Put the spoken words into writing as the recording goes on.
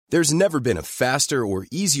There's never been a faster or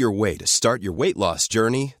easier way to start your weight loss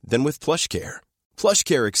journey than with PlushCare.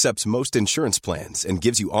 PlushCare accepts most insurance plans and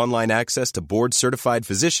gives you online access to board-certified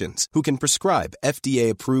physicians who can prescribe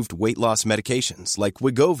FDA-approved weight loss medications like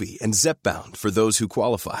Wegovy and Zepbound for those who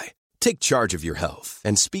qualify. Take charge of your health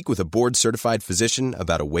and speak with a board-certified physician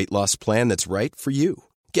about a weight loss plan that's right for you.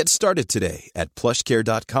 Get started today at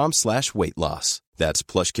plushcare.com/weight loss. That's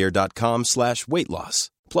plushcare.com/weight loss.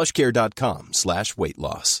 plushcare.com/weight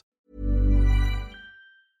loss.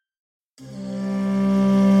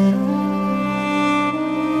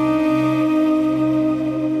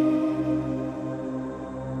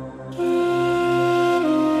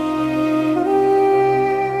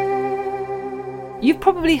 You've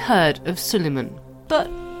probably heard of Suleyman, but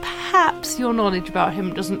perhaps your knowledge about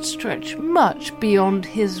him doesn't stretch much beyond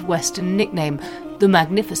his Western nickname, the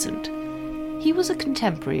Magnificent. He was a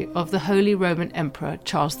contemporary of the Holy Roman Emperor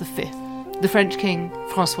Charles V, the French King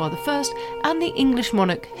François I, and the English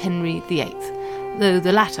monarch Henry VIII, though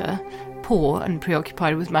the latter, poor and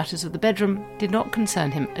preoccupied with matters of the bedroom, did not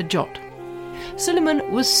concern him a jot.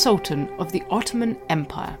 Suleyman was Sultan of the Ottoman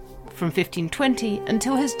Empire from 1520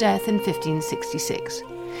 until his death in 1566.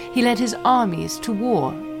 He led his armies to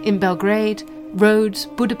war in Belgrade, Rhodes,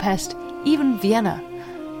 Budapest, even Vienna,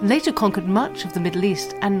 later conquered much of the Middle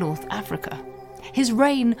East and North Africa. His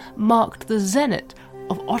reign marked the zenith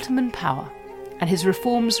of Ottoman power, and his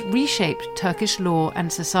reforms reshaped Turkish law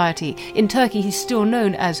and society. In Turkey, he's still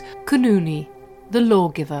known as Kanuni, the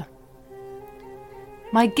lawgiver.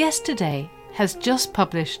 My guest today has just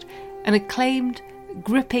published an acclaimed,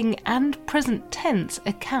 gripping and present tense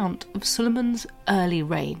account of Suleyman's early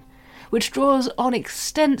reign, which draws on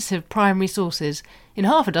extensive primary sources in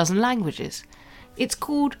half a dozen languages. It's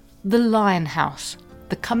called The Lion House,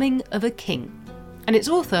 The Coming of a King, and its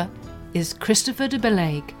author is Christopher de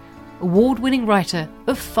Bellaigue, award-winning writer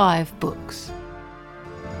of 5 books.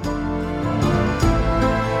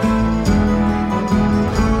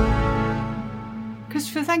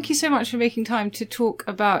 Christopher, thank you so much for making time to talk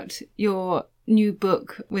about your new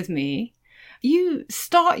book with me. You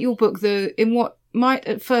start your book, though, in what might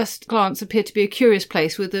at first glance appear to be a curious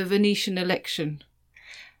place with the Venetian election,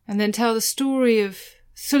 and then tell the story of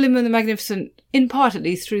Suleyman the Magnificent, in part at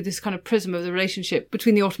least through this kind of prism of the relationship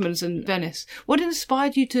between the Ottomans and Venice. What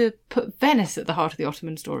inspired you to put Venice at the heart of the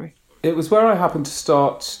Ottoman story? It was where I happened to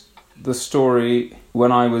start the story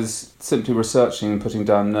when I was simply researching and putting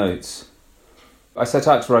down notes. I set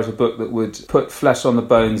out to write a book that would put flesh on the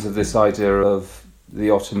bones of this idea of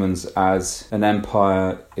the Ottomans as an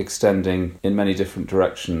empire extending in many different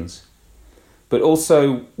directions, but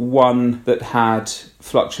also one that had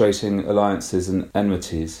fluctuating alliances and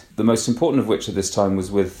enmities, the most important of which at this time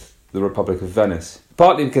was with the Republic of Venice.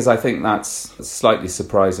 Partly because I think that's slightly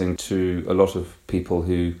surprising to a lot of people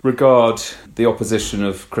who regard the opposition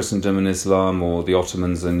of Christendom and Islam, or the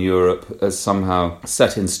Ottomans and Europe, as somehow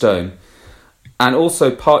set in stone. And also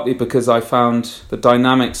partly because I found the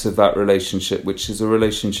dynamics of that relationship, which is a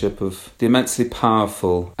relationship of the immensely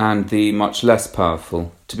powerful and the much less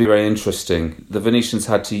powerful, to be very interesting. The Venetians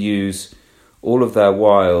had to use all of their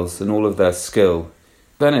wiles and all of their skill.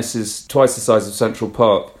 Venice is twice the size of Central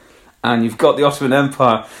Park, and you've got the Ottoman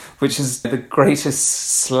Empire, which is the greatest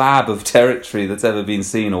slab of territory that's ever been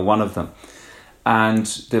seen, or one of them. And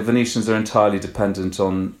the Venetians are entirely dependent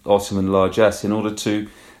on Ottoman largesse in order to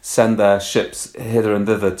send their ships hither and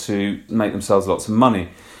thither to make themselves lots of money.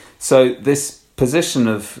 So this position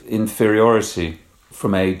of inferiority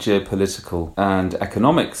from a geopolitical and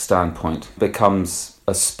economic standpoint becomes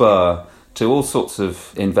a spur to all sorts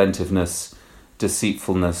of inventiveness,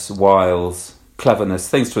 deceitfulness, wiles, cleverness,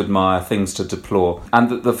 things to admire, things to deplore.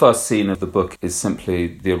 And the first scene of the book is simply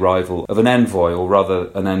the arrival of an envoy, or rather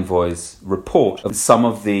an envoy's report of some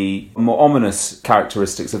of the more ominous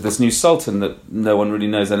characteristics of this new sultan that no one really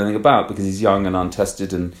knows anything about, because he's young and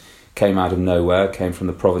untested and came out of nowhere, came from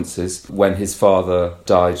the provinces when his father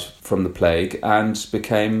died from the plague and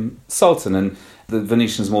became sultan. And the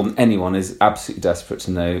Venetians, more than anyone, is absolutely desperate to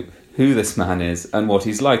know who this man is and what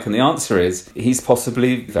he's like. And the answer is, he's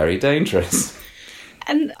possibly very dangerous.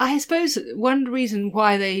 And I suppose one reason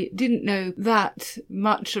why they didn't know that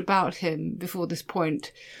much about him before this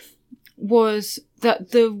point was that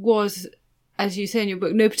there was, as you say in your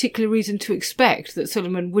book, no particular reason to expect that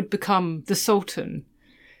Suleyman would become the Sultan.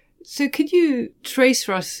 So could you trace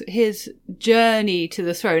for us his journey to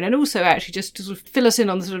the throne, and also actually just to sort of fill us in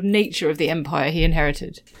on the sort of nature of the empire he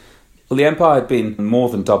inherited? Well, the empire had been more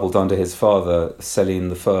than doubled under his father,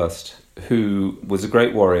 Suleyman I, who was a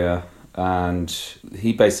great warrior, and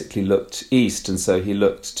he basically looked east, and so he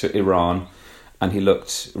looked to Iran and he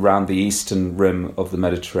looked around the eastern rim of the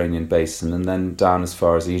Mediterranean basin and then down as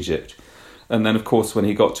far as Egypt. And then, of course, when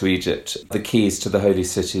he got to Egypt, the keys to the holy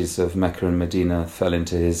cities of Mecca and Medina fell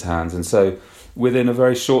into his hands. And so within a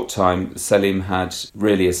very short time, Selim had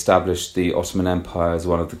really established the Ottoman Empire as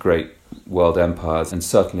one of the great world empires and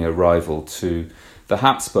certainly a rival to the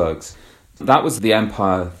Habsburgs. That was the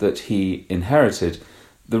empire that he inherited.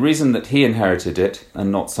 The reason that he inherited it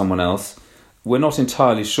and not someone else, we're not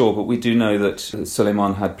entirely sure, but we do know that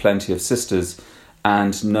Suleyman had plenty of sisters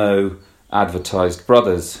and no advertised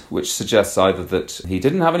brothers, which suggests either that he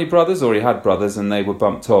didn't have any brothers or he had brothers and they were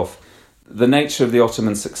bumped off. The nature of the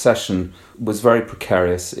Ottoman succession was very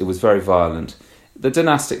precarious, it was very violent. The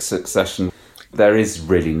dynastic succession, there is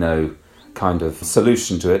really no kind of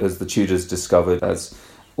solution to it, as the Tudors discovered, as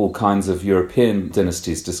all kinds of European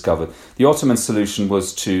dynasties discovered. The Ottoman solution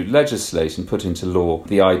was to legislate and put into law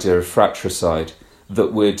the idea of fratricide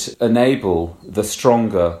that would enable the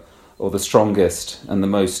stronger or the strongest and the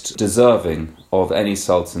most deserving of any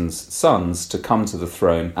sultan's sons to come to the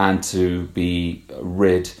throne and to be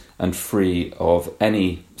rid and free of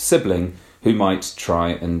any sibling who might try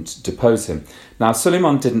and depose him. Now,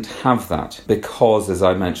 Suleyman didn't have that because, as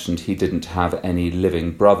I mentioned, he didn't have any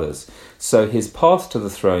living brothers. So his path to the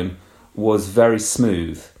throne was very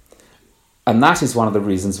smooth. And that is one of the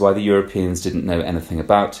reasons why the Europeans didn't know anything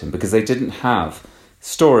about him, because they didn't have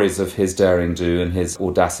stories of his daring do and his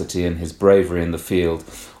audacity and his bravery in the field,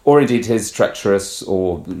 or indeed his treacherous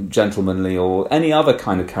or gentlemanly or any other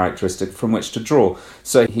kind of characteristic from which to draw.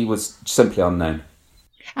 So he was simply unknown.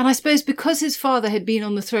 And I suppose because his father had been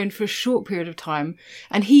on the throne for a short period of time,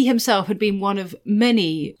 and he himself had been one of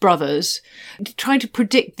many brothers, trying to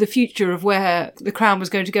predict the future of where the crown was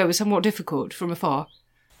going to go was somewhat difficult from afar.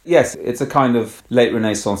 Yes, it's a kind of late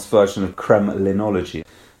Renaissance version of Kremlinology.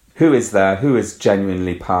 Who is there? Who is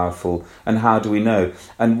genuinely powerful? And how do we know?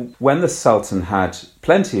 And when the Sultan had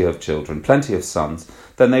plenty of children, plenty of sons,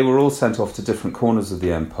 then they were all sent off to different corners of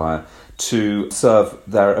the empire to serve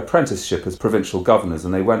their apprenticeship as provincial governors.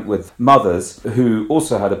 And they went with mothers who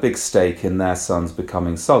also had a big stake in their sons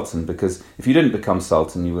becoming sultan, because if you didn't become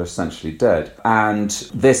sultan, you were essentially dead. And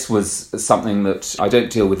this was something that I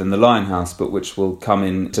don't deal with in The Lion House, but which will come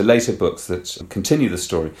into later books that continue the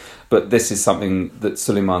story. But this is something that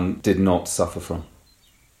Suleyman did not suffer from.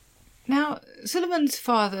 Now, Suleiman's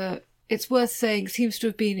father, it's worth saying, seems to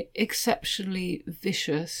have been exceptionally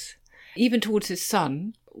vicious, even towards his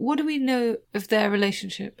son. What do we know of their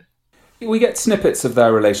relationship? We get snippets of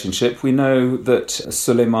their relationship. We know that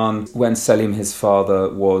Suleyman, when Selim, his father,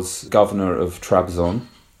 was governor of Trabzon,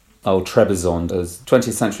 or Trebizond as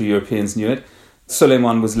 20th century Europeans knew it,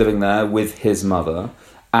 Suleyman was living there with his mother,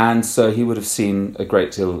 and so he would have seen a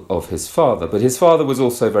great deal of his father. But his father was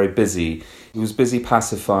also very busy. He was busy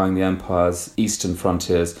pacifying the empire's eastern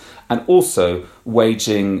frontiers and also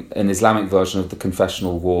waging an Islamic version of the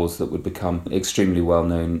confessional wars that would become extremely well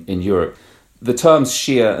known in Europe. The terms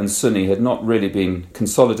Shia and Sunni had not really been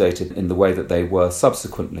consolidated in the way that they were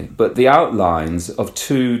subsequently, but the outlines of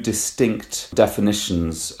two distinct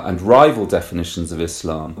definitions and rival definitions of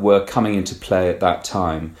Islam were coming into play at that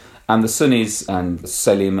time. And the Sunnis and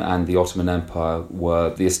Selim and the Ottoman Empire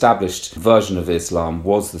were the established version of Islam,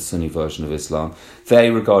 was the Sunni version of Islam. They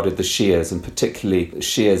regarded the Shias, and particularly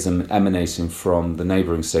Shiism emanating from the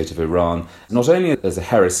neighbouring state of Iran, not only as a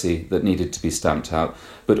heresy that needed to be stamped out,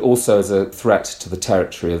 but also as a threat to the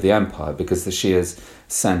territory of the empire, because the Shias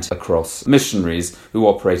sent across missionaries who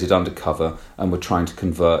operated undercover and were trying to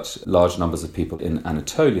convert large numbers of people in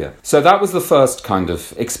Anatolia. So that was the first kind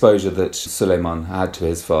of exposure that Suleyman had to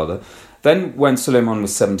his father. Then when Suleyman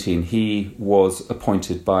was 17, he was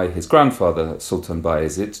appointed by his grandfather, Sultan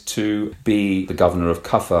Bayezid, to be the governor of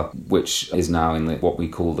Kaffa, which is now in what we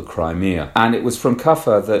call the Crimea. And it was from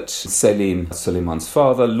Kaffa that Selim, Suleyman's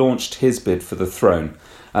father, launched his bid for the throne.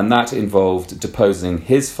 And that involved deposing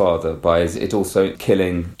his father by it also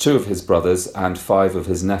killing 2 of his brothers and 5 of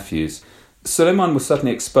his nephews. Suleyman was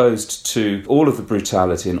certainly exposed to all of the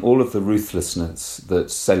brutality and all of the ruthlessness that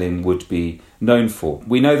Selim would be known for.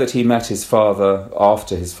 We know that he met his father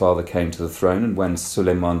after his father came to the throne, and when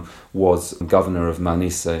Suleyman was governor of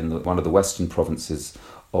Manisa in one of the western provinces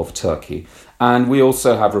of Turkey. And we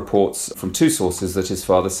also have reports from 2 sources that his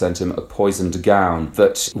father sent him a poisoned gown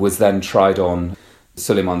that was then tried on.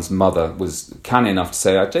 Suleyman's mother was canny enough to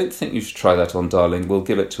say, "I don't think you should try that on, darling. We'll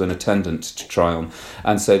give it to an attendant to try on."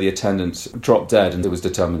 And so the attendant dropped dead, and it was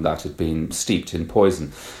determined that had been steeped in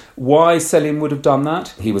poison. Why Selim would have done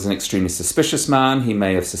that? He was an extremely suspicious man. He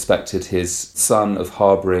may have suspected his son of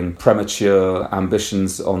harbouring premature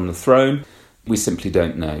ambitions on the throne. We simply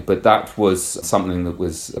don't know. But that was something that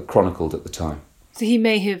was chronicled at the time. So he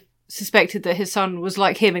may have suspected that his son was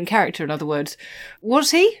like him in character, in other words.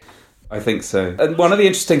 Was he? I think so. And one of the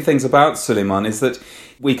interesting things about Suleyman is that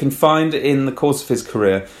we can find in the course of his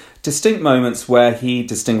career distinct moments where he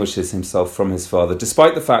distinguishes himself from his father.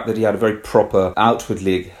 Despite the fact that he had a very proper,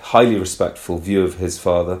 outwardly highly respectful view of his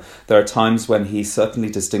father, there are times when he certainly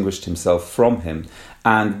distinguished himself from him.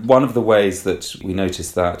 And one of the ways that we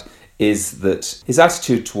notice that is that his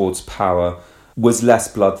attitude towards power was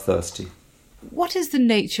less bloodthirsty. What is the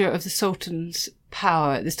nature of the Sultan's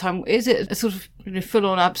power at this time? Is it a sort of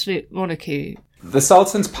full-on absolute monarchy? The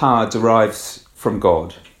Sultan's power derives from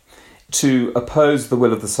God. To oppose the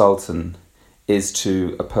will of the Sultan is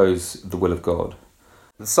to oppose the will of God.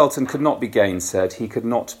 The Sultan could not be gainsaid, he could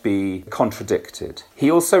not be contradicted.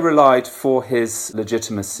 He also relied for his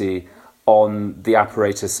legitimacy on the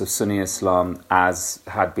apparatus of Sunni Islam as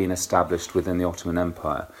had been established within the Ottoman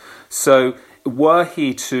Empire. So were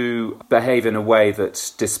he to behave in a way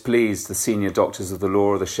that displeased the senior doctors of the law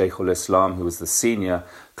or the Shaykh al-Islam, who was the senior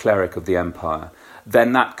cleric of the empire,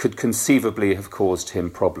 then that could conceivably have caused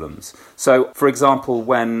him problems. So, for example,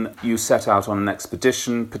 when you set out on an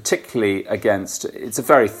expedition, particularly against, it's a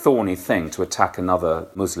very thorny thing to attack another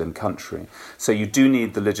Muslim country. So you do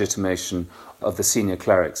need the legitimation of the senior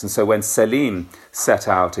clerics. And so when Selim set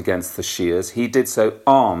out against the Shias, he did so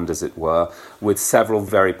armed, as it were, with several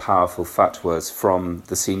very powerful fatwas from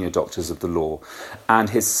the senior doctors of the law.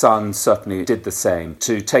 And his son certainly did the same.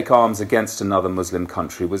 To take arms against another Muslim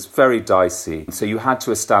country was very dicey. So you had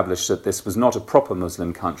to establish that this was not a proper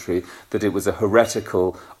Muslim country, that it was a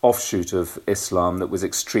heretical offshoot of Islam that was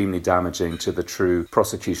extremely damaging to the true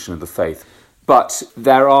prosecution of the faith. But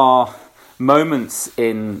there are moments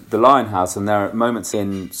in the Lion House, and there are moments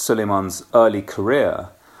in Suleyman's early career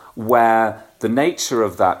where the nature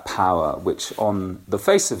of that power, which on the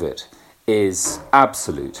face of it is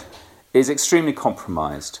absolute, is extremely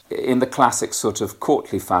compromised in the classic sort of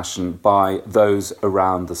courtly fashion by those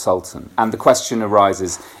around the Sultan. And the question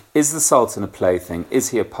arises, is the Sultan a plaything? Is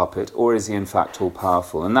he a puppet? Or is he in fact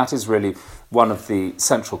all-powerful? And that is really one of the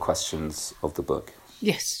central questions of the book.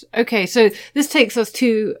 Yes. Okay, so this takes us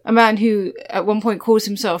to a man who at one point calls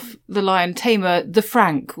himself the Lion Tamer, the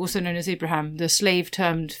Frank, also known as Ibrahim, the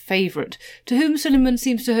slave-termed favourite, to whom Suleyman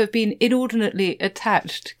seems to have been inordinately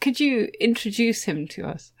attached. Could you introduce him to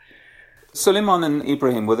us? Suleyman and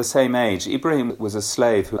Ibrahim were the same age. Ibrahim was a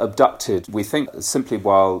slave who abducted, we think, simply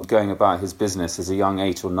while going about his business as a young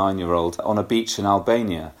 8 or 9-year-old on a beach in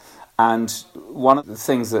Albania. And one of the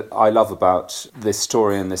things that I love about this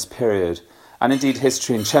story and this period, and indeed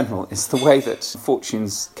history in general, is the way that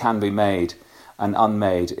fortunes can be made and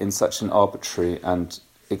unmade in such an arbitrary and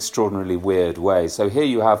extraordinarily weird way. So here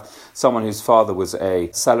you have someone whose father was a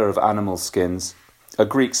seller of animal skins, a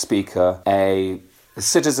Greek speaker, a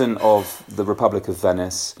citizen of the Republic of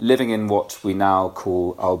Venice, living in what we now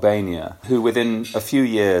call Albania, who within a few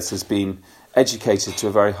years has been educated to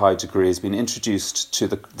a very high degree, has been introduced to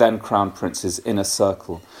the then Crown Prince's inner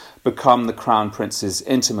circle, become the Crown Prince's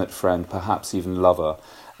intimate friend, perhaps even lover,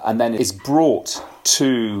 and then is brought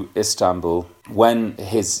to Istanbul when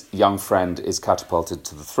his young friend is catapulted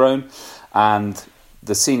to the throne, and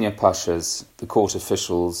the senior pashas, the court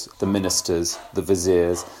officials, the ministers, the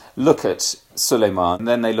viziers, look at Suleyman, and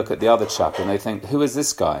then they look at the other chap and they think, who is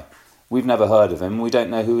this guy? We've never heard of him, we don't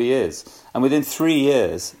know who he is. And within 3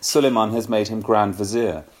 years, Suleyman has made him Grand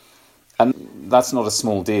Vizier. And that's not a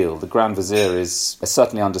small deal. The Grand Vizier is,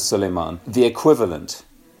 certainly under Suleyman, the equivalent,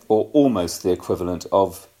 or almost the equivalent,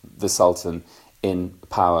 of the Sultan in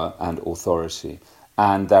power and authority.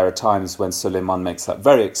 And there are times when Suleyman makes that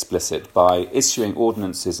very explicit by issuing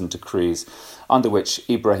ordinances and decrees under which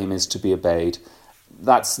Ibrahim is to be obeyed.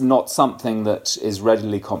 That's not something that is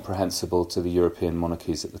readily comprehensible to the European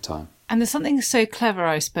monarchies at the time. And there's something so clever,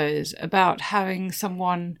 I suppose, about having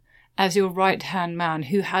someone as your right-hand man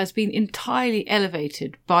who has been entirely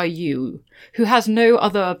elevated by you, who has no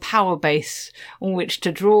other power base on which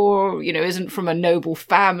to draw, isn't from a noble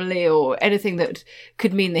family or anything that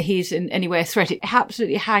could mean that he's in any way a threat. It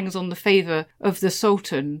absolutely hangs on the favour of the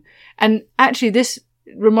Sultan. And actually this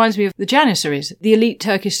reminds me of the Janissaries, the elite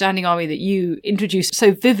Turkish standing army that you introduced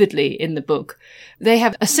so vividly in the book. They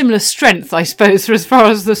have a similar strength, I suppose, as far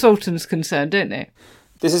as the Sultan's concerned, don't they?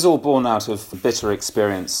 This is all born out of bitter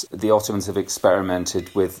experience. The Ottomans have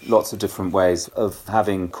experimented with lots of different ways of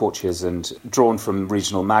having courtiers, and drawn from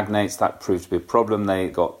regional magnates. That proved to be a problem. They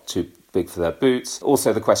got too big for their boots.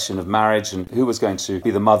 Also the question of marriage and who was going to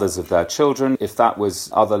be the mothers of their children. If that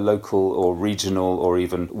was other local or regional or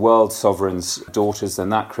even world sovereigns' daughters, then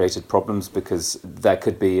that created problems because there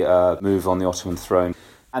could be a move on the Ottoman throne.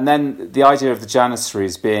 And then the idea of the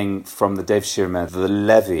Janissaries being from the Devshirme, the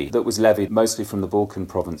levy that was levied mostly from the Balkan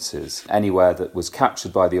provinces. Anywhere that was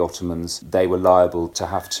captured by the Ottomans, they were liable to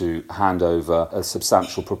have to hand over a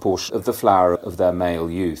substantial proportion of the flower of their male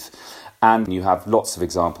youth. And you have lots of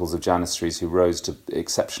examples of Janissaries who rose to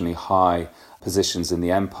exceptionally high positions in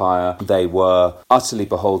the empire. They were utterly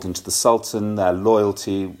beholden to the Sultan. Their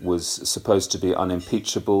loyalty was supposed to be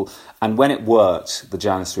unimpeachable. And when it worked, the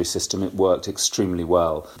Janissary system, it worked extremely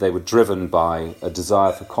well. They were driven by a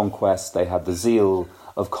desire for conquest. They had the zeal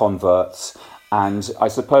of converts. And I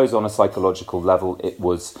suppose on a psychological level, it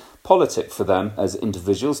was politic for them as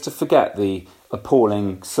individuals to forget the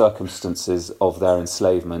appalling circumstances of their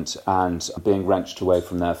enslavement and being wrenched away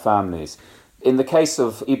from their families. In the case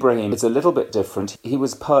of Ibrahim, it's a little bit different. He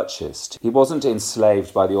was purchased. He wasn't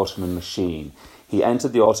enslaved by the Ottoman machine. He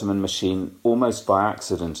entered the Ottoman machine almost by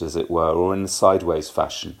accident, as it were, or in a sideways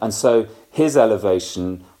fashion. And so his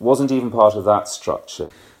elevation wasn't even part of that structure.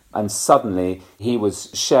 And suddenly he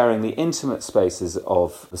was sharing the intimate spaces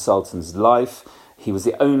of the Sultan's life. He was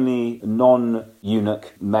the only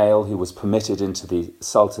non-eunuch male who was permitted into the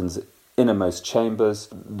Sultan's innermost chambers.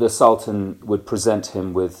 The Sultan would present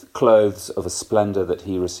him with clothes of a splendour that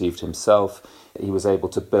he received himself. He was able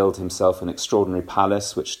to build himself an extraordinary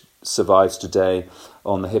palace, which survives today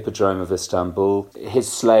on the Hippodrome of Istanbul.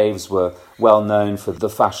 His slaves were well known for the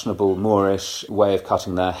fashionable Moorish way of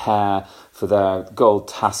cutting their hair, for their gold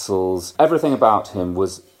tassels. Everything about him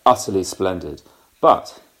was utterly splendid.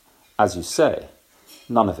 But, as you say,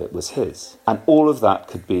 none of it was his. And all of that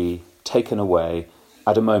could be taken away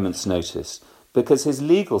at a moment's notice, because his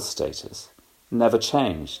legal status never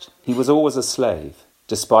changed. He was always a slave,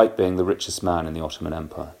 despite being the richest man in the Ottoman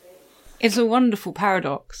Empire. It's a wonderful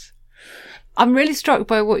paradox. I'm really struck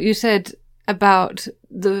by what you said about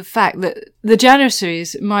the fact that the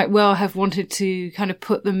Janissaries might well have wanted to kind of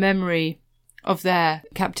put the memory of their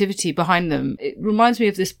captivity behind them. It reminds me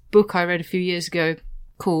of this book I read a few years ago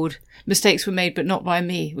called Mistakes Were Made But Not By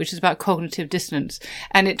Me, which is about cognitive dissonance.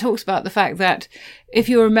 And it talks about the fact that if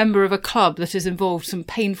you're a member of a club that has involved some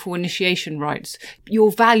painful initiation rites,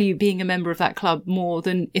 you'll value being a member of that club more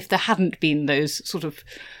than if there hadn't been those sort of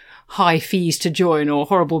high fees to join or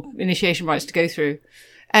horrible initiation rites to go through.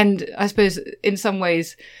 And I suppose in some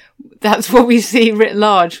ways that's what we see writ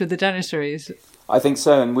large with the Janissaries. I think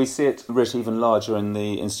so, and we see it writ even larger in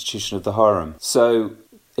the institution of the harem. So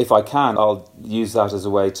if I can, I'll use that as a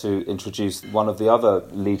way to introduce one of the other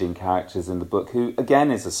leading characters in the book, who again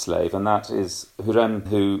is a slave, and that is Hürrem,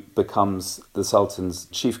 who becomes the Sultan's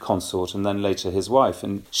chief consort and then later his wife.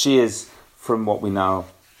 And she is from what we now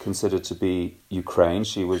consider to be Ukraine.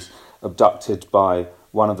 She was abducted by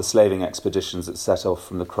one of the slaving expeditions that set off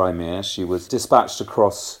from the Crimea. She was dispatched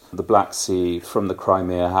across the Black Sea from the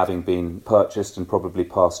Crimea, having been purchased and probably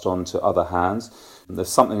passed on to other hands. There's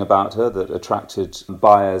something about her that attracted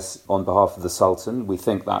buyers on behalf of the Sultan. We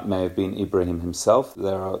think that may have been Ibrahim himself.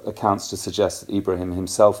 There are accounts to suggest that Ibrahim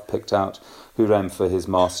himself picked out Hürrem for his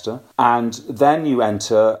master. And then you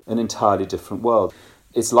enter an entirely different world.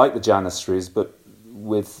 It's like the Janissaries, but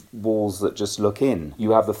with walls that just look in.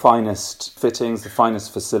 You have the finest fittings, the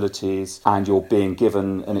finest facilities, and you're being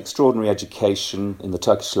given an extraordinary education in the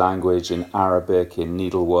Turkish language, in Arabic, in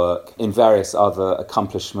needlework, in various other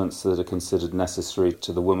accomplishments that are considered necessary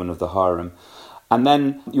to the woman of the harem. And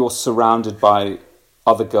then you're surrounded by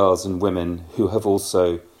other girls and women who have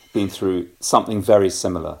also been through something very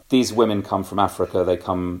similar. These women come from Africa, they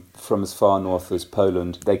come from as far north as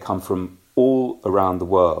Poland, they come from all around the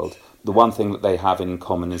world. The one thing that they have in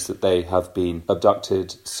common is that they have been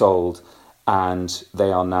abducted, sold, and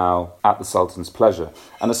they are now at the Sultan's pleasure.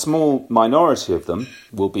 And a small minority of them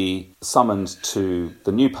will be summoned to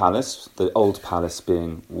the new palace, the old palace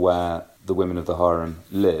being where the women of the harem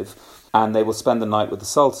live, and they will spend the night with the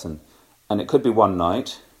Sultan. And it could be one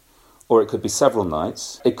night, or it could be several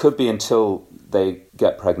nights. It could be until they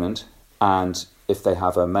get pregnant, and if they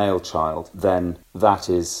have a male child, then that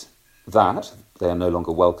is that. They are no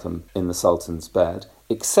longer welcome in the Sultan's bed,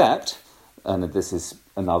 except, and this is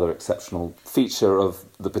another exceptional feature of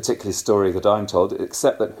the particular story that I'm told,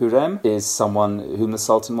 except that Hürrem is someone whom the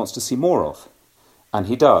Sultan wants to see more of. And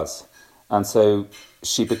he does. And so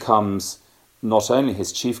she becomes not only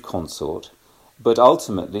his chief consort, but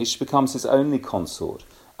ultimately she becomes his only consort.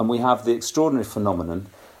 And we have the extraordinary phenomenon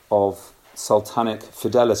of sultanic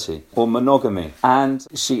fidelity or monogamy, and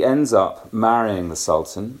she ends up marrying the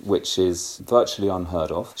Sultan, which is virtually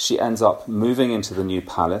unheard of. She ends up moving into the new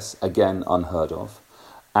palace, again unheard of,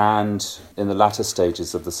 and in the latter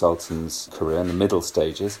stages of the Sultan's career, in the middle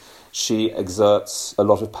stages, she exerts a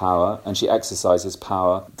lot of power, and she exercises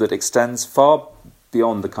power that extends far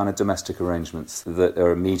beyond the kind of domestic arrangements that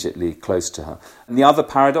are immediately close to her. And the other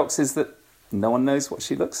paradox is that no one knows what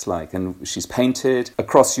she looks like. And she's painted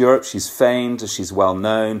across Europe, she's famed, she's well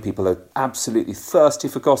known. People are absolutely thirsty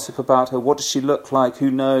for gossip about her. What does she look like?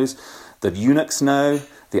 Who knows? The eunuchs know.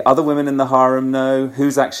 The other women in the harem know.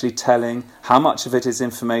 Who's actually telling? How much of it is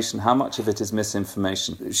information? How much of it is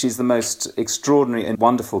misinformation? She's the most extraordinary and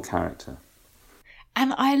wonderful character.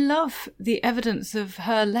 And I love the evidence of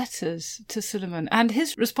her letters to Suleyman and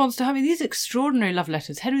his response to her. I mean, these extraordinary love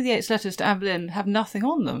letters, Henry VIII's letters to Anne Boleyn, have nothing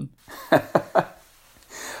on them.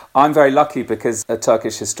 I'm very lucky because a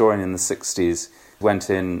Turkish historian in the 60s went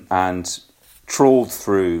in and trawled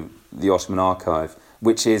through the Ottoman archive,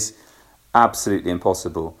 which is absolutely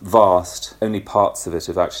impossible, vast. Only parts of it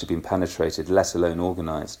have actually been penetrated, let alone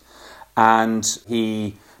organised. And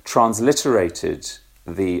he transliterated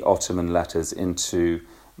the Ottoman letters into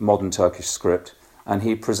modern Turkish script, and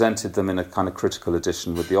he presented them in a kind of critical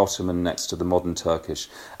edition with the Ottoman next to the modern Turkish.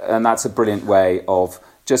 And that's a brilliant way of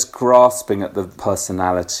just grasping at the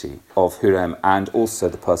personality of Hürrem and also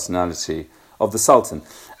the personality of the Sultan.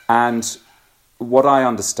 And what I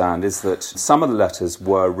understand is that some of the letters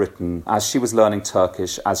were written as she was learning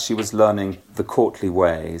Turkish, as she was learning the courtly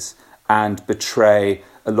ways, and betray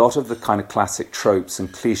a lot of the kind of classic tropes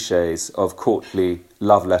and cliches of courtly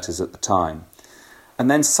love letters at the time.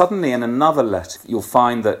 And then suddenly in another letter, you'll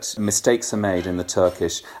find that mistakes are made in the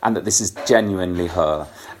Turkish and that this is genuinely her.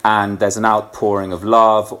 And there's an outpouring of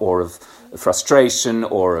love or of frustration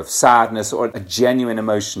or of sadness, or a genuine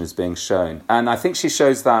emotion is being shown. And I think she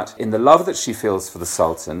shows that in the love that she feels for the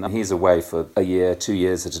Sultan. He's away for a year, 2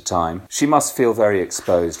 years at a time. She must feel very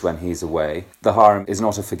exposed when he's away. The harem is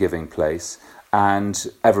not a forgiving place. And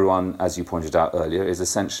everyone, as you pointed out earlier, is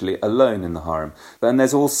essentially alone in the harem. Then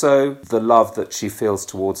there's also the love that she feels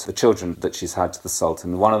towards the children that she's had to the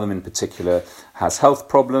Sultan. One of them in particular has health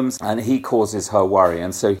problems, and he causes her worry.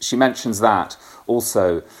 And so she mentions that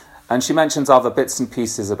also. And she mentions other bits and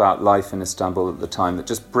pieces about life in Istanbul at the time that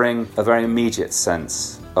just bring a very immediate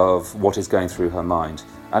sense of what is going through her mind.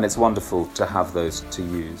 And it's wonderful to have those to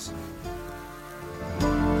use.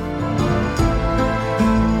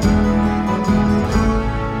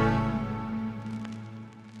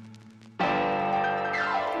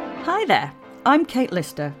 Hi there, I'm Kate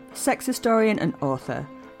Lister, sex historian and author,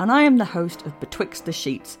 and I am the host of Betwixt the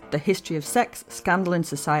Sheets, the history of sex, scandal and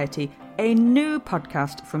society, a new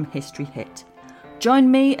podcast from History Hit. Join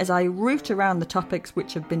me as I root around the topics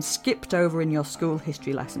which have been skipped over in your school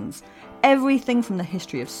history lessons. Everything from the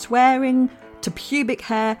history of swearing to pubic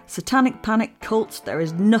hair, satanic panic, cults, there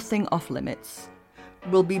is nothing off limits.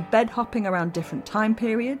 We'll be bed-hopping around different time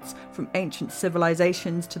periods, from ancient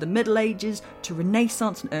civilizations to the Middle Ages, to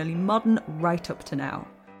Renaissance and early modern, right up to now.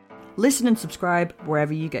 Listen and subscribe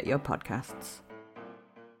wherever you get your podcasts.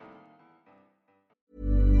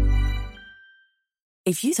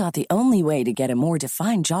 If you thought the only way to get a more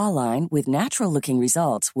defined jawline with natural-looking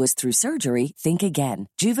results was through surgery, think again.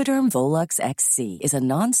 Juvederm Volux XC is a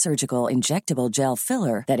non-surgical injectable gel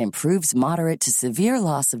filler that improves moderate to severe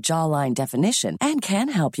loss of jawline definition and can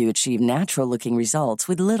help you achieve natural-looking results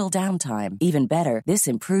with little downtime. Even better, this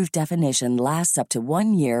improved definition lasts up to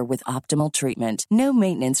 1 year with optimal treatment. No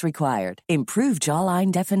maintenance required. Improve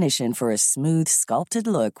jawline definition for a smooth, sculpted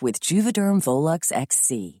look with Juvederm Volux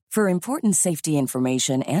XC. For important safety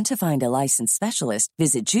information and to find a licensed specialist,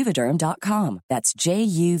 visit Juvederm.com. That's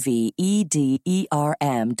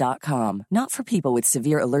JUVEDERM.com. Not for people with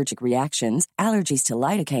severe allergic reactions, allergies to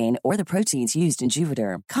lidocaine, or the proteins used in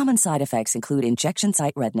Juvederm. Common side effects include injection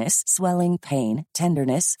site redness, swelling, pain,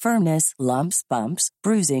 tenderness, firmness, lumps, bumps,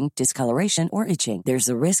 bruising, discoloration, or itching. There's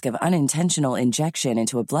a risk of unintentional injection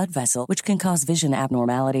into a blood vessel, which can cause vision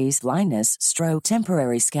abnormalities, blindness, stroke,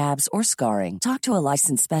 temporary scabs, or scarring. Talk to a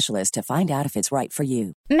licensed specialist to find out if it's right for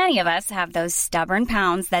you. Many of us have those stubborn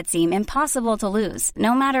pounds that seem impossible to lose,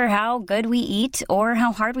 no matter how good we eat or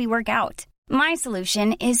how hard we work out. My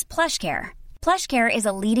solution is PlushCare. PlushCare is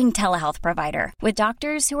a leading telehealth provider with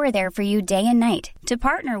doctors who are there for you day and night to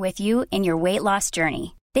partner with you in your weight loss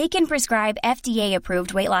journey. They can prescribe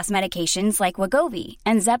FDA-approved weight loss medications like Wegovy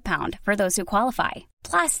and Zepbound for those who qualify.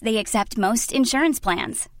 Plus, they accept most insurance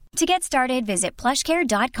plans. To get started, visit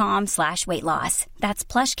plushcare.com/weightloss. That's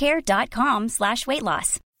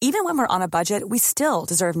plushcare.com/weightloss. Even when we're on a budget, we still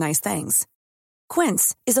deserve nice things.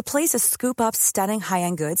 Quince is a place to scoop up stunning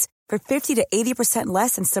high-end goods for 50 to 80%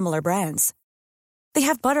 less than similar brands. They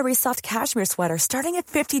have buttery soft cashmere sweaters starting at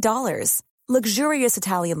 $50, luxurious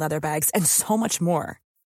Italian leather bags, and so much more.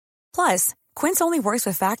 Plus, Quince only works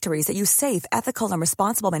with factories that use safe, ethical, and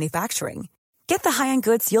responsible manufacturing. Get the high-end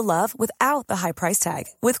goods you'll love without the high price tag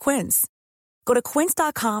with Quince. Go to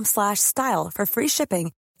quince.com/style for free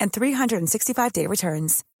shipping and 365-day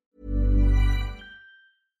returns.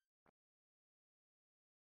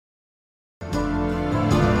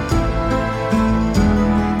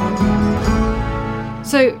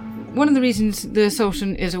 So, one of the reasons the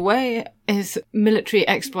Sultan is away is military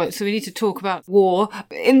exploits, so we need to talk about war.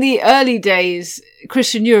 In the early days,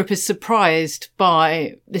 Christian Europe is surprised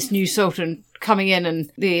by this new Sultan coming in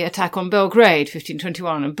and the attack on Belgrade,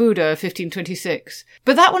 1521, and Buda, 1526.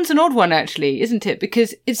 But that one's an odd one, actually, isn't it?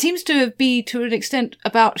 Because it seems to be, to an extent,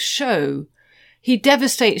 about show. He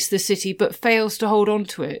devastates the city but fails to hold on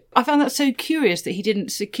to it. I found that so curious that he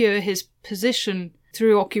didn't secure his position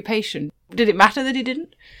through occupation. Did it matter that he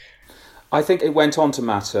didn't? I think it went on to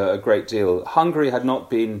matter a great deal. Hungary had not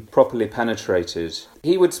been properly penetrated.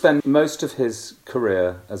 He would spend most of his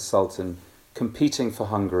career as Sultan competing for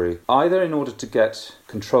Hungary, either in order to get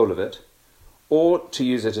control of it, or to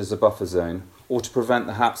use it as a buffer zone, or to prevent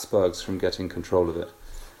the Habsburgs from getting control of it.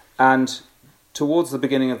 And towards the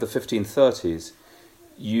beginning of the 1530s,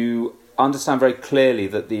 you understand very clearly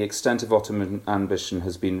that the extent of Ottoman ambition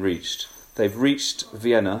has been reached. They've reached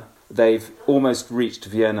Vienna. They've almost reached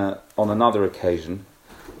Vienna on another occasion.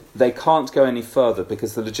 They can't go any further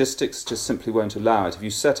because the logistics just simply won't allow it. If you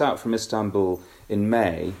set out from Istanbul in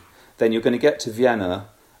May, then you're going to get to Vienna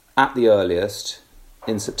at the earliest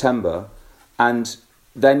in September, and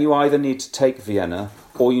then you either need to take Vienna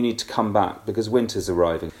or you need to come back because winter's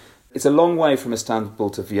arriving. It's a long way from Istanbul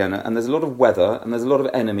to Vienna, and there's a lot of weather and there's a lot of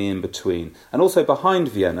enemy in between. And also behind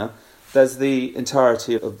Vienna, there's the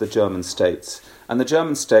entirety of the German states. And the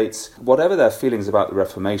German states, whatever their feelings about the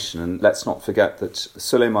Reformation, and let's not forget that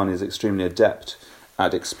Suleyman is extremely adept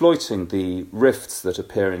at exploiting the rifts that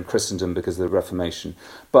appear in Christendom because of the Reformation,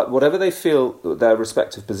 but whatever they feel their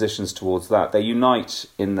respective positions towards that, they unite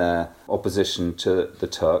in their opposition to the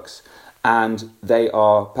Turks, and they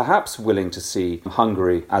are perhaps willing to see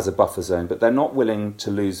Hungary as a buffer zone, but they're not willing to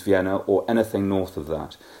lose Vienna or anything north of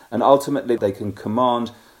that. And ultimately they can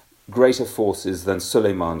command greater forces than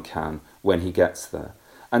Suleyman can when he gets there.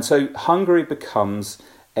 And so Hungary becomes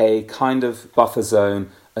a kind of buffer zone,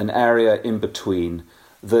 an area in between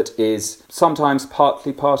that is sometimes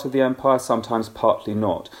partly part of the empire, sometimes partly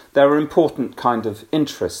not. There are important kind of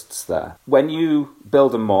interests there. When you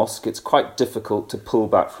build a mosque, it's quite difficult to pull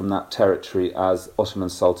back from that territory as Ottoman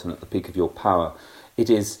Sultan at the peak of your power. It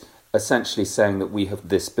is essentially saying that we have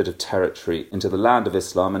this bit of territory into the land of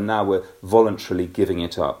Islam and now we're voluntarily giving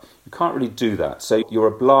it up. You can't really do that, so you're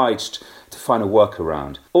obliged to find a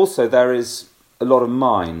workaround. Also, there is a lot of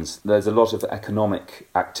mines, there's a lot of economic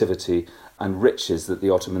activity and riches that the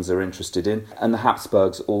Ottomans are interested in, and the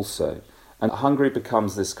Habsburgs also. And Hungary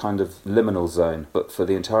becomes this kind of liminal zone, but for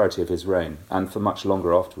the entirety of his reign, and for much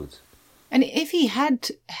longer afterwards. And if he had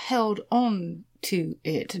held on to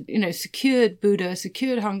it, secured Buda,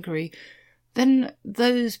 secured Hungary, then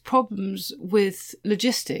those problems with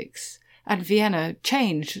logistics and Vienna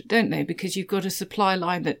change, don't they? Because you've got a supply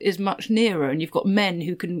line that is much nearer, and you've got men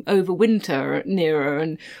who can overwinter nearer,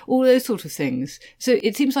 and all those sort of things. So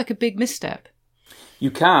it seems like a big misstep.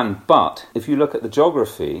 You can, but if you look at the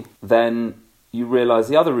geography, then you realise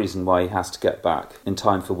the other reason why he has to get back in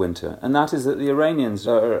time for winter, and that is that the Iranians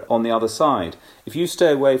are on the other side. If you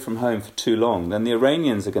stay away from home for too long, then the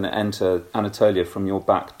Iranians are going to enter Anatolia from your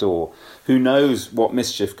back door. Who knows what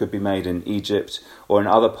mischief could be made in Egypt or in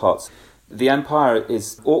other parts. The empire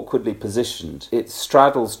is awkwardly positioned. It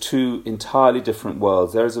straddles two entirely different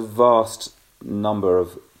worlds. There is a vast number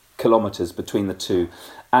of kilometres between the two.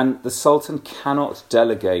 And the Sultan cannot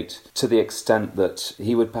delegate to the extent that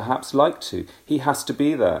he would perhaps like to. He has to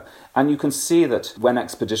be there. And you can see that when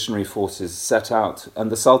expeditionary forces set out and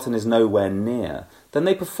the Sultan is nowhere near, then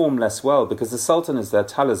they perform less well because the Sultan is their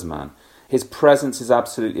talisman. His presence is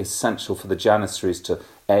absolutely essential for the Janissaries to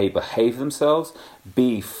A, behave themselves,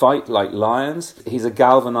 B, fight like lions. He's a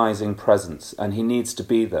galvanising presence and he needs to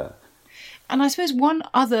be there. And I suppose one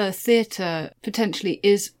other theatre potentially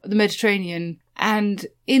is the Mediterranean. And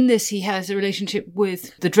in this, he has a relationship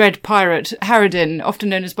with the dread pirate Harridan, often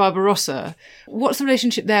known as Barbarossa. What's the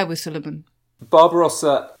relationship there with Suleyman?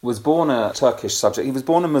 Barbarossa was born a Turkish subject. He was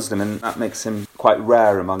born a Muslim, and that makes him quite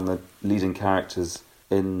rare among the leading characters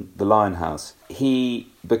in the Lion House. He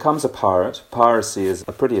becomes a pirate. Piracy is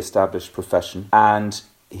a pretty established profession. And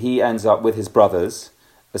he ends up with his brothers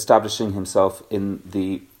establishing himself in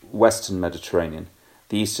the Western Mediterranean,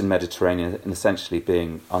 the Eastern Mediterranean essentially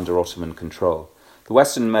being under Ottoman control. The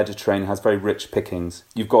Western Mediterranean has very rich pickings.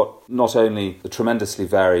 You've got not only the tremendously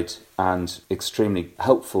varied and extremely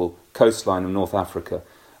helpful coastline of North Africa,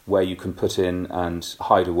 where you can put in and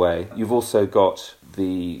hide away. You've also got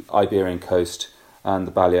the Iberian coast and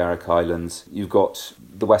the Balearic Islands. You've got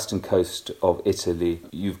the western coast of Italy.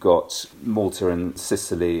 You've got Malta and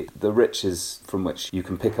Sicily. The riches from which you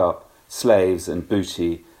can pick up slaves and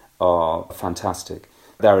booty are fantastic.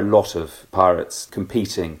 There are a lot of pirates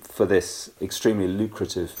competing for this extremely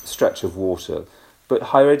lucrative stretch of water. But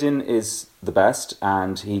Hayreddin is the best,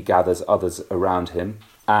 and he gathers others around him.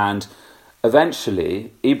 And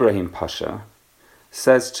eventually, Ibrahim Pasha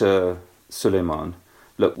says to Suleyman,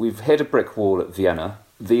 look, we've hit a brick wall at Vienna.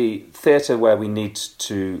 The theatre where we need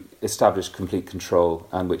to establish complete control,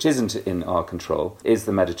 and which isn't in our control, is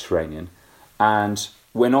the Mediterranean. And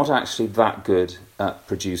we're not actually that good at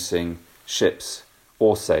producing ships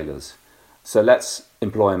or sailors. So let's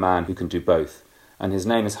employ a man who can do both. And his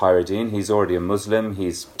name is Hayreddin. He's already a Muslim.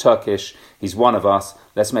 He's Turkish. He's one of us.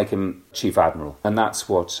 Let's make him Chief Admiral. And that's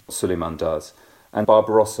what Suleyman does. And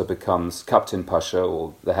Barbarossa becomes Captain Pasha,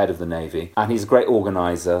 or the head of the navy. And he's a great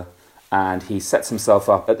organiser. And he sets himself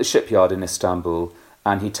up at the shipyard in Istanbul.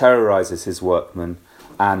 And he terrorises his workmen.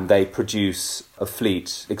 And they produce a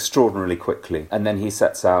fleet extraordinarily quickly. And then he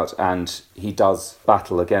sets out and he does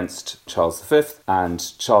battle against Charles V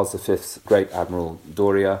and Charles V's great Admiral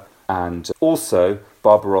Doria. And also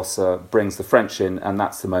Barbarossa brings the French in, and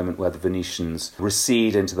that's the moment where the Venetians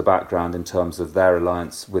recede into the background in terms of their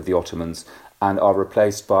alliance with the Ottomans and are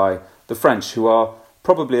replaced by the French, who are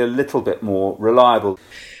probably a little bit more reliable.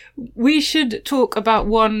 We should talk about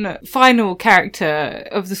one final character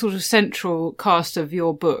of the sort of central cast of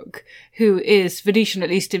your book, who is Venetian, at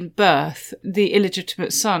least in birth, the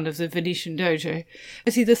illegitimate son of the Venetian Doge.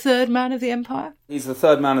 Is he the third man of the empire? He's the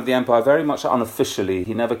third man of the empire, very much unofficially.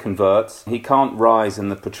 He never converts. He can't rise in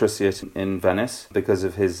the patriciate in Venice because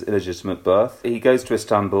of his illegitimate birth. He goes to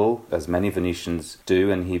Istanbul, as many Venetians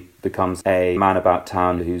do, and he becomes a man about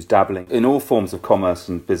town who's dabbling in all forms of commerce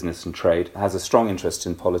and business and trade, has a strong interest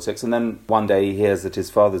in politics, and then one day he hears that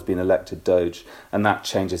his father's been elected Doge, and that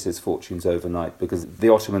changes his fortunes overnight, because the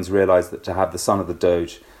Ottomans realise that to have the son of the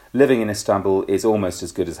Doge living in Istanbul is almost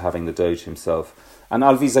as good as having the Doge himself. And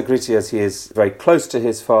Alvise Agriti, as he is very close to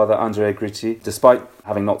his father, Andrea Agriti, despite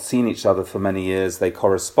having not seen each other for many years, they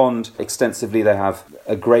correspond extensively. They have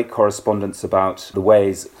a great correspondence about the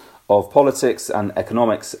ways of politics and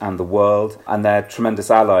economics and the world, and they're tremendous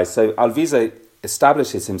allies. So Alvise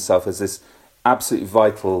establishes himself as this absolutely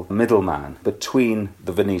vital middleman between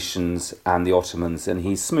the Venetians and the Ottomans, and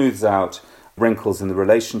he smooths out wrinkles in the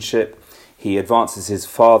relationship. He advances his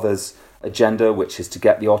father's agenda, which is to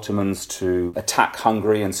get the Ottomans to attack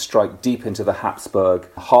Hungary and strike deep into the Habsburg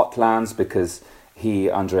heartlands, because he,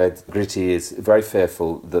 Andrea Agriti, is very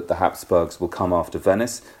fearful that the Habsburgs will come after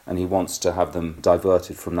Venice, and he wants to have them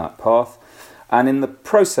diverted from that path. And in the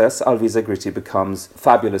process, Alvise Agriti becomes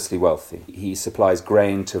fabulously wealthy. He supplies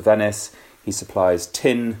grain to Venice, he supplies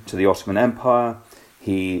tin to the Ottoman Empire,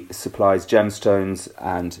 he supplies gemstones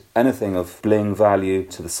and anything of bling value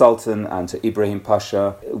to the Sultan and to Ibrahim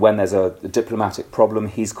Pasha. When there's a diplomatic problem,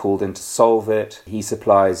 he's called in to solve it. He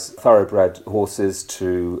supplies thoroughbred horses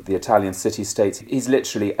to the Italian city-states. He's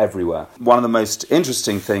literally everywhere. One of the most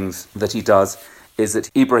interesting things that he does is that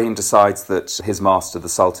Ibrahim decides that his master, the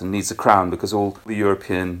Sultan, needs a crown, because all the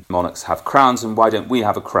European monarchs have crowns, and why don't we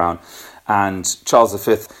have a crown? And Charles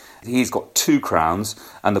V, he's got 2 crowns,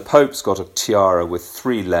 and the Pope's got a tiara with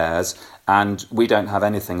 3 layers, and we don't have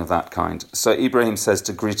anything of that kind. So Ibrahim says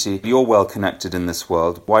to Agriti, you're well connected in this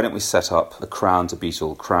world, why don't we set up a crown to beat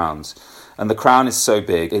all crowns? And the crown is so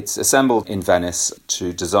big, it's assembled in Venice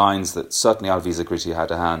to designs that certainly Alvise Agriti had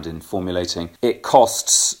a hand in formulating. It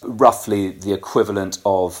costs roughly the equivalent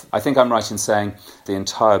of, I think I'm right in saying, the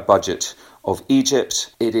entire budget of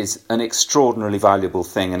Egypt. It is an extraordinarily valuable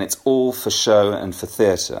thing, and it's all for show and for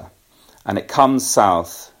theatre. And it comes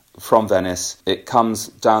south from Venice, it comes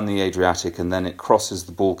down the Adriatic, and then it crosses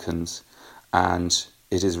the Balkans, and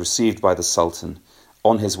it is received by the Sultan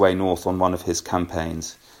on his way north on one of his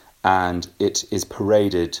campaigns, and it is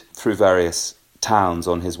paraded through various towns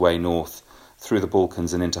on his way north, through the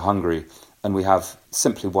Balkans and into Hungary. And we have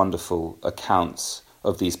simply wonderful accounts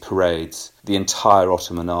of these parades, the entire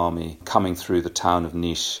Ottoman army coming through the town of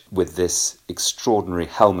Niš with this extraordinary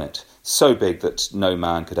helmet, so big that no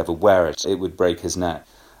man could ever wear it, it would break his neck.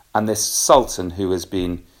 And this Sultan, who has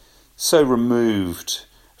been so removed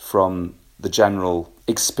from the general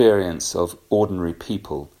experience of ordinary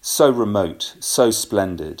people, so remote, so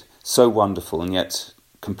splendid, so wonderful, and yet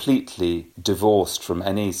completely divorced from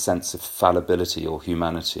any sense of fallibility or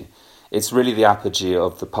humanity. It's really the apogee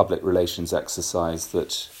of the public relations exercise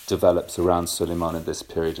that develops around Suleyman at this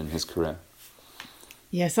period in his career.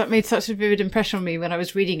 Yes, that made such a vivid impression on me when I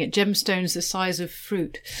was reading it. Gemstones the size of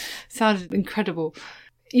fruit. Sounded incredible.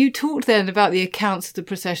 You talked then about the accounts of the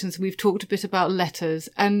processions. We've talked a bit about letters,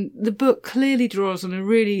 and the book clearly draws on a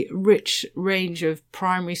really rich range of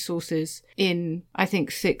primary sources in, I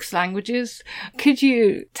think, 6 languages. Could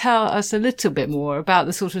you tell us a little bit more about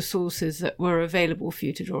the sort of sources that were available for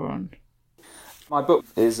you to draw on? My book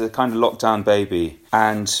is a kind of lockdown baby,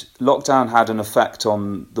 and lockdown had an effect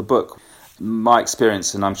on the book. My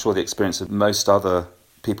experience, and I'm sure the experience of most other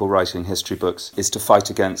people writing history books, is to fight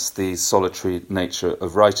against the solitary nature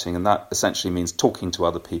of writing, and that essentially means talking to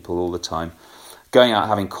other people all the time, going out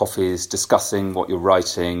having coffees, discussing what you're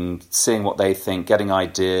writing, seeing what they think, getting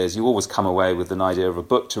ideas. You always come away with an idea of a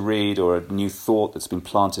book to read or a new thought that's been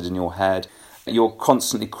planted in your head. You're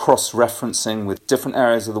constantly cross-referencing with different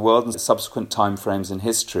areas of the world and subsequent time frames in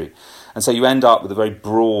history. And so you end up with a very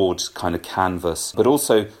broad kind of canvas, but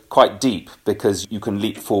also quite deep, because you can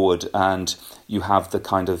leap forward and you have the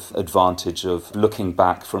kind of advantage of looking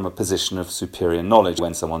back from a position of superior knowledge.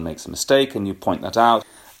 When someone makes a mistake and you point that out,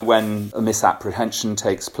 when a misapprehension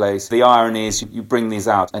takes place, the irony is you bring these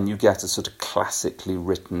out and you get a sort of classically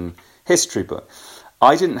written history book.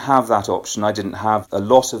 I didn't have that option. I didn't have a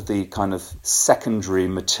lot of the kind of secondary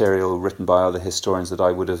material written by other historians that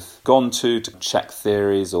I would have gone to check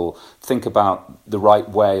theories or think about the right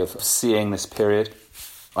way of seeing this period.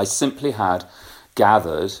 I simply had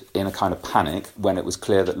gathered in a kind of panic when it was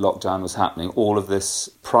clear that lockdown was happening, all of this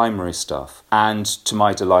primary stuff. And to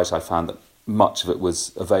my delight, I found that much of it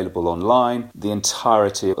was available online. The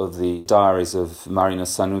entirety of the diaries of Marino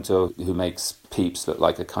Sanuto, who makes Pepys look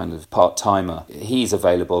like a kind of part-timer, he's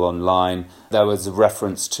available online. There was a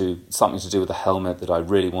reference to something to do with a helmet that I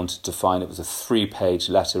really wanted to find. It was a 3-page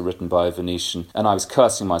letter written by a Venetian, and I was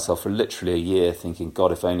cursing myself for literally a year, thinking,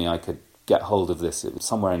 God, if only I could get hold of this. It was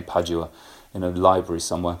somewhere in Padua, in a library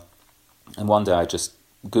somewhere. And one day I just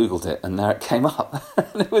Googled it, and there it came up.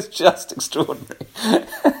 And it was just extraordinary.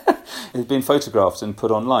 It had been photographed and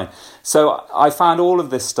put online. So I found all of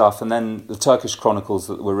this stuff, and then the Turkish chronicles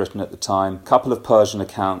that were written at the time, a couple of Persian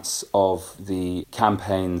accounts of the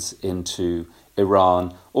campaigns into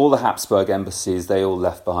Iran, all the Habsburg embassies, they all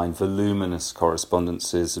left behind voluminous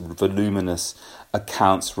correspondences, voluminous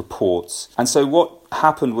accounts, reports. And so what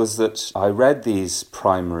happened was that I read these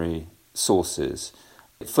primary sources,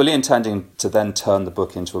 fully intending to then turn the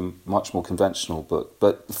book into a much more conventional book,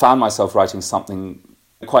 but found myself writing something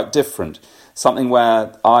quite different, something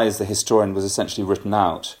where I, as the historian, was essentially written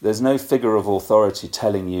out. There's no figure of authority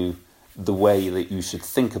telling you the way that you should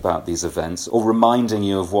think about these events, or reminding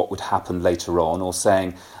you of what would happen later on, or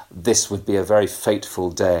saying this would be a very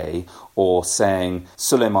fateful day, or saying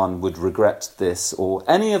Suleyman would regret this, or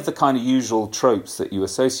any of the kind of usual tropes that you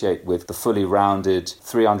associate with the fully rounded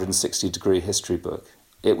 360-degree history book.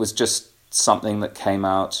 It was just something that came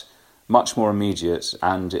out much more immediate,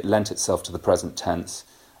 and it lent itself to the present tense,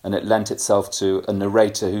 and it lent itself to a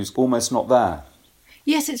narrator who's almost not there.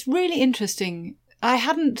 Yes, it's really interesting. I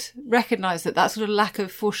hadn't recognised that sort of lack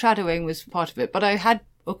of foreshadowing was part of it, but I had,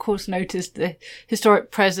 of course, noticed the historic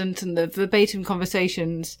present and the verbatim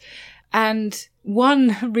conversations. And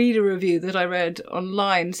one reader review that I read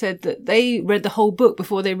online said that they read the whole book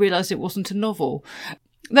before they realised it wasn't a novel.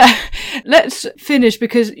 Let's finish,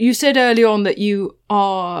 because you said early on that you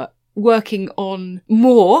are working on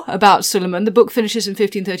more about Suleyman. The book finishes in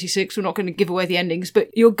 1536. We're not going to give away the endings, but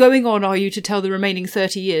you're going on, are you, to tell the remaining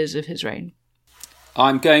 30 years of his reign?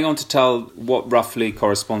 I'm going on to tell what roughly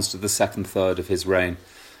corresponds to the second third of his reign.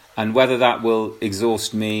 And whether that will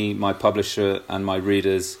exhaust me, my publisher, and my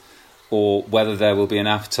readers, or whether there will be an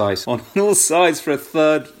appetite on all sides for a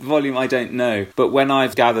third volume, I don't know. But when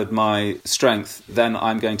I've gathered my strength, then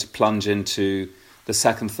I'm going to plunge into the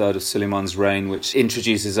second third of Suleyman's reign, which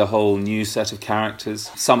introduces a whole new set of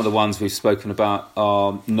characters. Some of the ones we've spoken about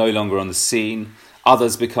are no longer on the scene.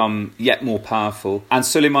 Others become yet more powerful. And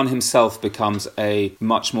Suleyman himself becomes a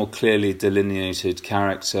much more clearly delineated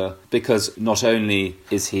character, because not only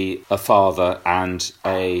is he a father and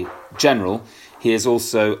a general, he is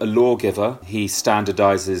also a lawgiver. He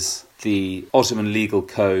standardizes the Ottoman legal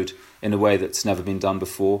code in a way that's never been done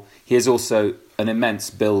before. He is also an immense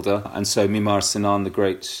builder, and so Mimar Sinan, the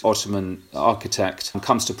great Ottoman architect,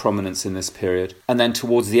 comes to prominence in this period. And then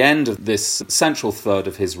towards the end of this central third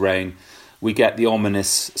of his reign, we get the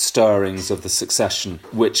ominous stirrings of the succession,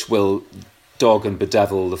 which will dog and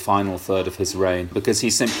bedevil the final third of his reign, because he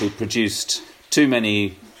simply produced too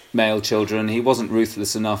many male children. He wasn't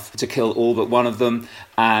ruthless enough to kill all but one of them,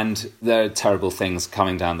 and there are terrible things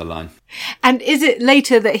coming down the line. And is it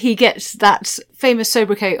later that he gets that famous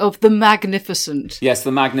sobriquet of the Magnificent? Yes,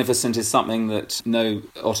 the Magnificent is something that no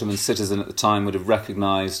Ottoman citizen at the time would have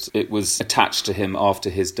recognised. It was attached to him after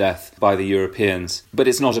his death by the Europeans. But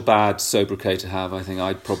it's not a bad sobriquet to have. I think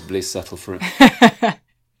I'd probably settle for it.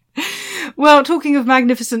 Well, talking of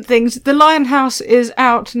magnificent things, The Lion House is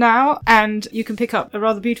out now, and you can pick up a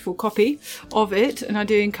rather beautiful copy of it, and I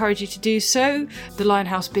do encourage you to do so, The Lion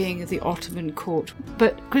House being the Ottoman court.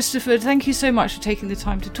 But Christopher, thank you so much for taking the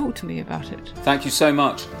time to talk to me about it. Thank you so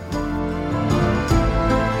much.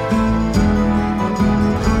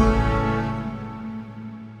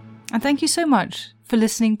 And thank you so much for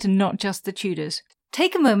listening to Not Just the Tudors.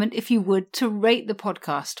 Take a moment, if you would, to rate the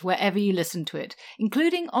podcast wherever you listen to it,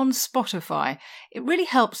 including on Spotify. It really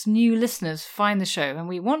helps new listeners find the show, and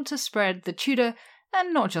we want to spread the Tudor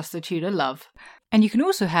and not just the Tudor love. And you can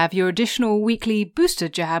also have your additional weekly booster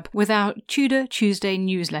jab with our Tudor Tuesday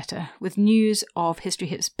newsletter, with news of History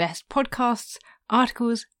Hit's best podcasts,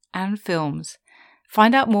 articles, and films.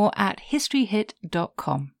 Find out more at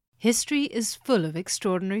historyhit.com. History is full of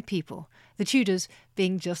extraordinary people, the Tudors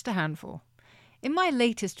being just a handful. In my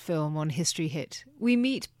latest film on History Hit, we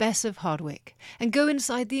meet Bess of Hardwick and go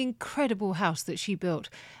inside the incredible house that she built,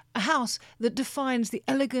 a house that defines the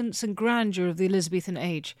elegance and grandeur of the Elizabethan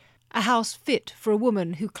age, a house fit for a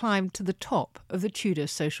woman who climbed to the top of the Tudor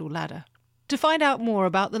social ladder. To find out more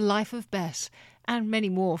about the life of Bess and many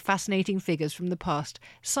more fascinating figures from the past,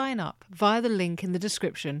 sign up via the link in the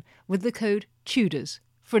description with the code TUDORS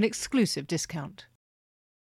for an exclusive discount.